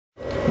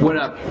What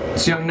up?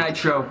 It's young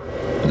Nitro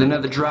with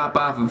another drop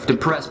off of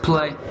Depress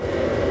play.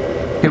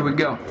 Here we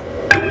go.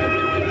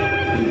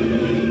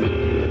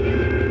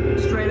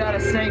 Straight out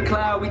of St.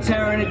 Cloud, we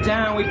tearing it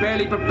down, we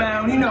barely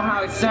bound. You know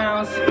how it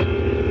sounds.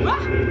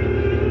 Ah!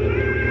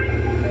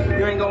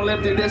 You ain't gonna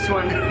live through this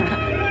one.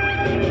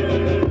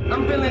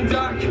 I'm feeling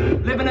dark,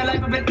 living the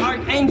life of an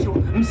archangel.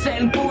 I'm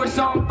setting force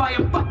on fire,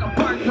 fuck a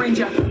park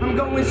ranger. I'm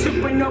going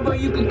supernova,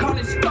 you can call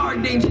it star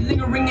danger.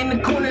 Lingering in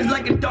the corners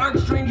like a dark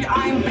stranger.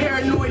 I am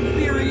paranoid,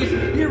 furious,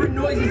 hearing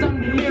noises,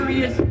 I'm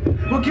delirious.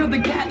 We'll kill the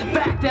cat, the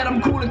fact that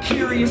I'm cool and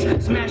curious.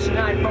 Smash an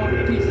iPhone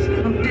to pieces,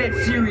 I'm dead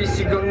serious.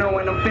 You gon' know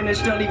when I'm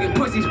finished, I'll leave your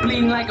pussies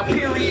bleeding like a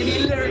period.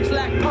 Your lyrics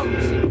lack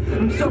potency,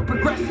 I'm so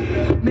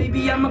progressive.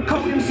 Maybe I'm a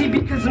code MC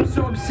because I'm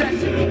so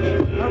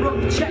obsessive. I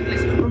wrote the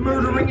checklist, we're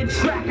murdering a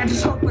track. I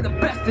just hope for the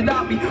best that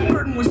I'll be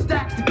burdened with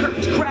stacks. The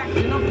curtains cracked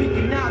and I'm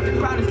peeking out. The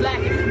crowd is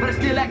lacking, but I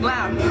still act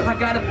loud. I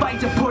got a fight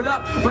to put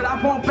up, but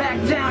I won't back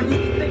down. You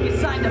can think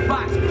inside the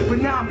box, but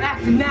now I'm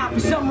acting out. For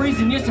some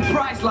reason you're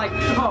surprised like,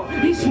 oh,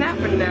 he's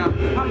snapping now.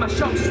 I'm a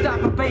show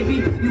stopper, baby,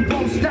 you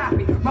won't stop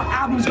me. My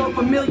albums go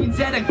for millions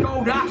at a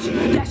gold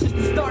auction. That's just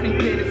the starting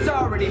bid, it's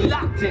already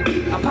locked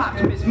in. I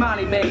popped Miss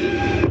Molly, baby,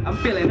 I'm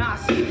feeling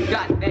awesome,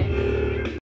 goddamn.